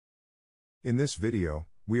In this video,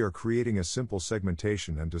 we are creating a simple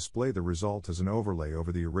segmentation and display the result as an overlay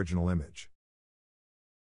over the original image.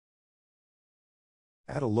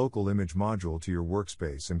 Add a local image module to your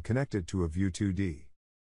workspace and connect it to a View 2D.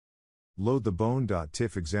 Load the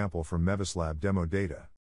bone.tif example from MeVisLab demo data.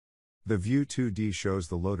 The View 2D shows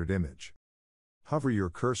the loaded image. Hover your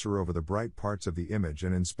cursor over the bright parts of the image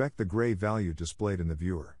and inspect the gray value displayed in the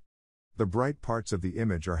viewer. The bright parts of the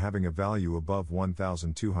image are having a value above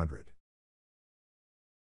 1200.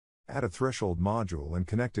 Add a threshold module and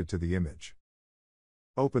connect it to the image.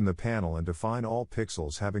 Open the panel and define all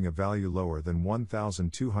pixels having a value lower than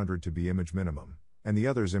 1200 to be image minimum, and the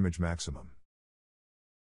others image maximum.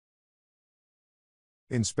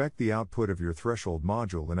 Inspect the output of your threshold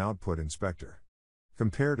module in Output Inspector.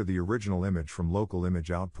 Compare to the original image from Local Image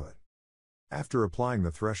Output. After applying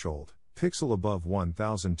the threshold, pixel above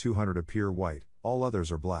 1200 appear white, all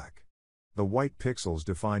others are black. The white pixels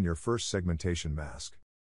define your first segmentation mask.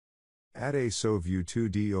 Add a View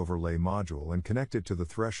 2D overlay module and connect it to the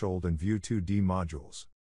threshold and View 2D modules.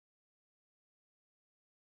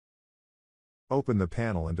 Open the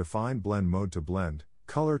panel and define blend mode to blend,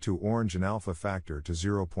 color to orange and alpha factor to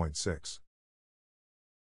 0.6.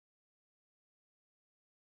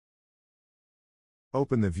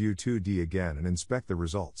 Open the View 2D again and inspect the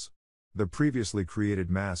results. The previously created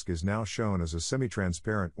mask is now shown as a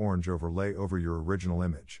semi-transparent orange overlay over your original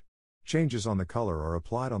image. Changes on the color are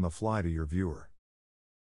applied on the fly to your viewer.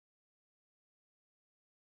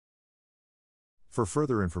 For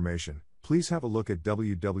further information, please have a look at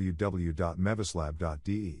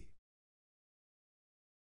www.mevislab.de.